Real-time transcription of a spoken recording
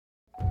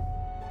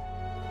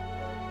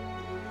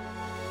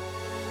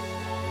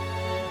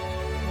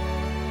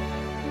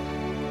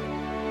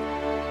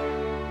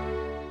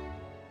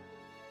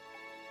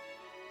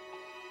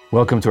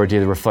Welcome to our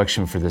daily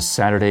reflection for this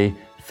Saturday,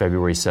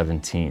 February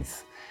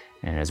 17th.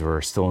 And as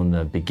we're still in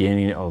the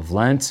beginning of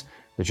Lent,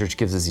 the church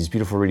gives us these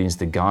beautiful readings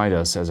to guide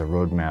us as a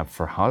roadmap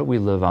for how do we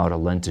live out a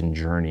Lenten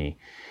journey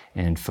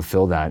and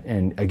fulfill that.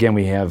 And again,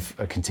 we have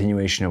a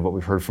continuation of what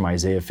we've heard from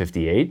Isaiah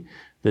 58,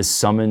 this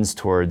summons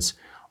towards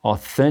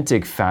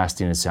authentic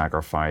fasting and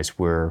sacrifice,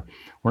 where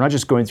we're not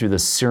just going through the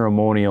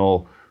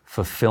ceremonial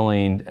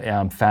fulfilling,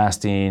 I'm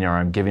fasting or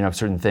I'm giving up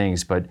certain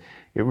things, but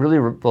it really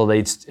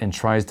relates and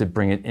tries to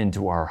bring it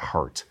into our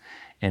heart.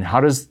 And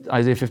how does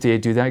Isaiah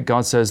 58 do that?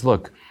 God says,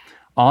 look,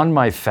 on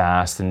my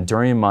fast and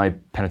during my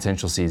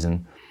penitential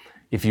season,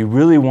 if you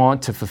really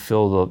want to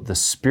fulfill the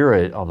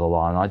spirit of the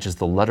law, not just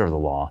the letter of the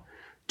law,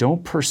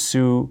 don't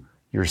pursue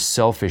your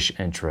selfish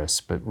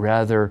interests, but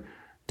rather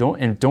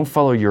don't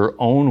follow your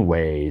own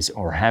ways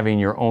or having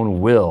your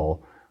own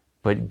will,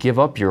 but give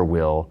up your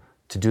will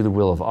to do the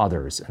will of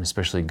others, and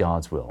especially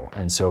God's will.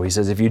 And so he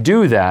says, if you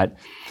do that,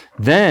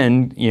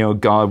 then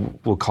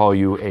God will call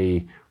you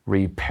a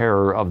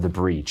repairer of the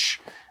breach,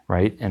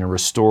 right? And a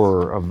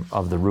restorer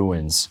of the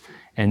ruins.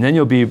 And then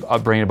you'll be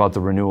bringing about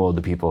the renewal of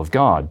the people of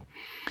God.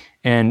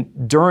 And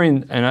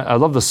I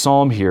love the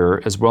psalm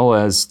here as well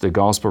as the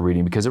gospel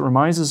reading, because it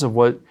reminds us of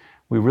what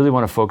we really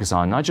want to focus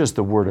on, not just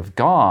the word of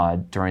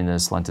God during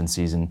this Lenten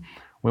season.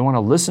 We want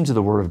to listen to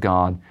the word of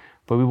God,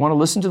 but we want to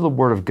listen to the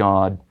word of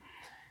God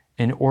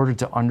in order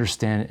to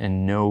understand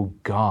and know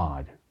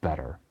God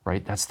better,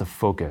 right? That's the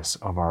focus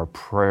of our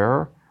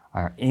prayer,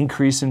 our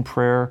increase in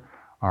prayer,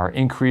 our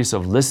increase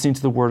of listening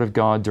to the word of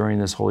God during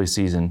this holy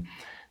season,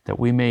 that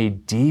we may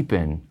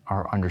deepen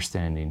our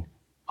understanding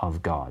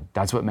of God.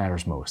 That's what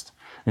matters most.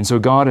 And so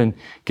God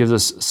gives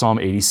us Psalm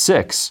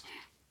 86.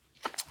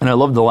 And I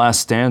love the last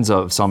stanza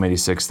of Psalm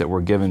 86 that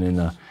we're given in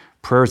the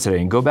prayer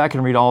today. And go back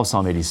and read all of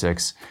Psalm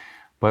 86.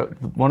 But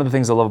one of the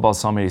things I love about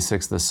Psalm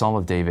 86, the Psalm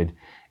of David,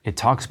 it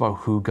talks about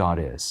who God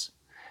is,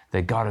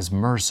 that God is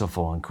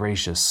merciful and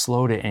gracious,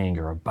 slow to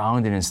anger,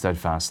 abounding in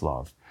steadfast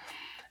love.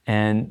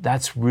 And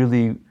that's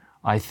really,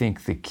 I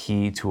think, the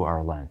key to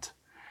our Lent.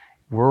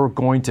 We're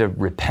going to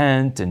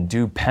repent and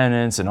do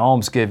penance and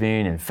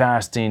almsgiving and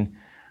fasting,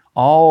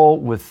 all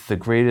with the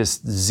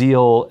greatest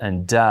zeal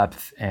and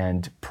depth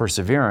and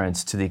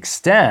perseverance, to the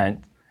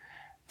extent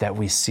that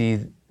we see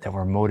that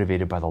we're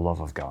motivated by the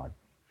love of God.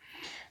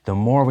 The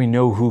more we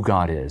know who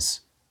God is,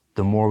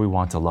 the more we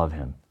want to love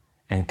him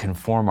and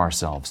conform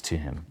ourselves to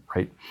him,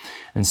 right?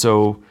 And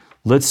so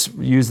let's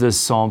use this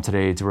psalm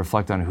today to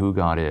reflect on who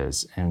God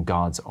is and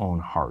God's own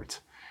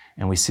heart.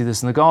 And we see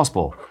this in the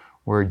gospel,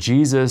 where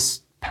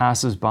Jesus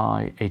passes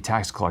by a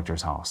tax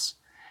collector's house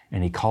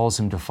and he calls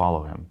him to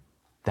follow him.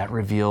 That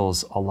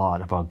reveals a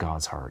lot about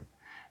God's heart,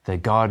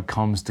 that God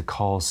comes to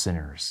call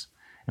sinners.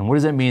 And what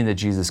does it mean that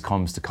Jesus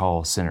comes to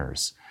call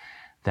sinners?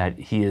 That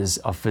he is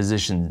a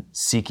physician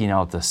seeking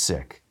out the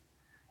sick.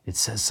 It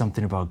says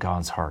something about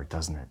God's heart,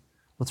 doesn't it?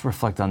 Let's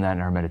reflect on that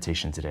in our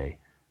meditation today.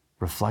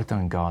 Reflect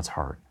on God's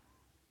heart.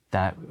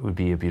 That would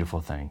be a beautiful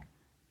thing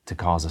to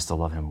cause us to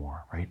love him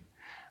more, right?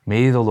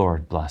 May the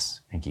Lord bless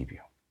and keep you.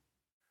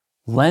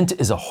 Lent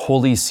is a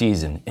holy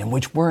season in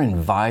which we're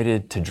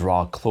invited to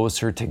draw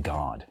closer to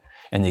God.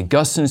 And the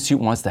Augustine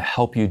Institute wants to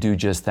help you do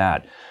just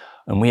that.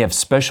 And we have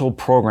special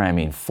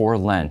programming for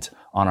Lent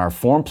on our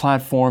Form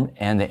platform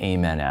and the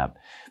Amen app.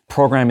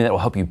 Programming that will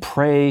help you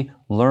pray,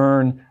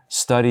 learn,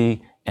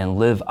 study, and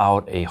live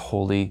out a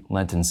holy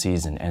Lenten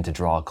season and to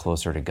draw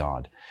closer to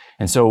God.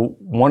 And so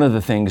one of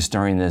the things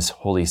during this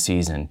holy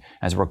season,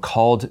 as we're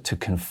called to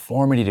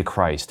conformity to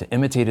Christ, to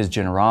imitate his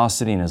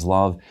generosity and his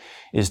love,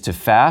 is to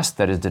fast,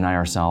 that is deny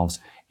ourselves,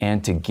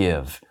 and to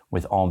give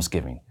with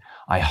almsgiving.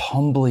 I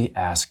humbly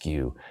ask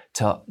you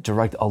to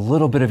direct a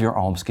little bit of your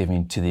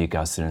almsgiving to the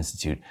Augustine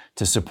Institute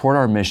to support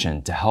our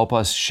mission, to help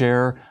us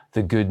share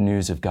the good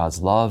news of God's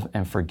love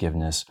and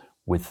forgiveness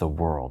with the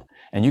world.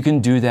 And you can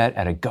do that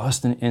at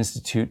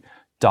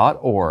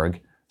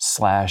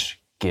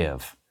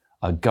augustineinstitute.org/give.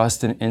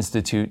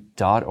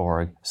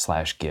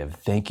 augustineinstitute.org/give.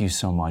 Thank you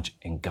so much,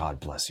 and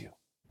God bless you.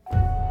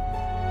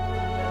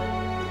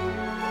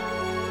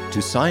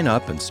 To sign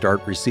up and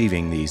start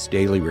receiving these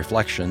daily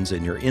reflections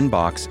in your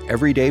inbox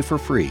every day for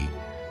free,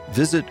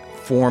 visit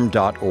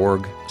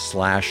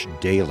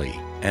formed.org/daily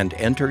and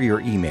enter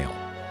your email.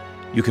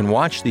 You can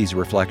watch these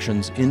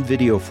reflections in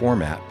video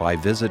format by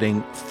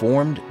visiting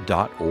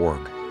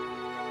formed.org.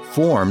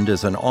 Formed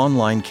is an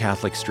online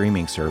Catholic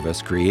streaming service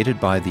created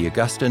by the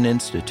Augustine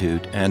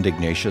Institute and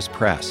Ignatius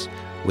Press,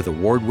 with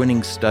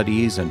award-winning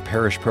studies and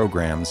parish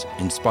programs,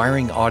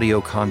 inspiring audio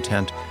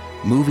content,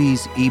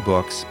 movies,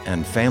 ebooks,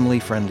 and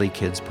family-friendly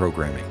kids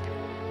programming.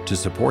 To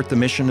support the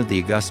mission of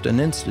the Augustine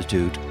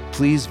Institute,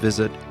 please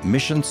visit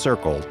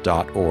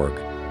missioncircle.org.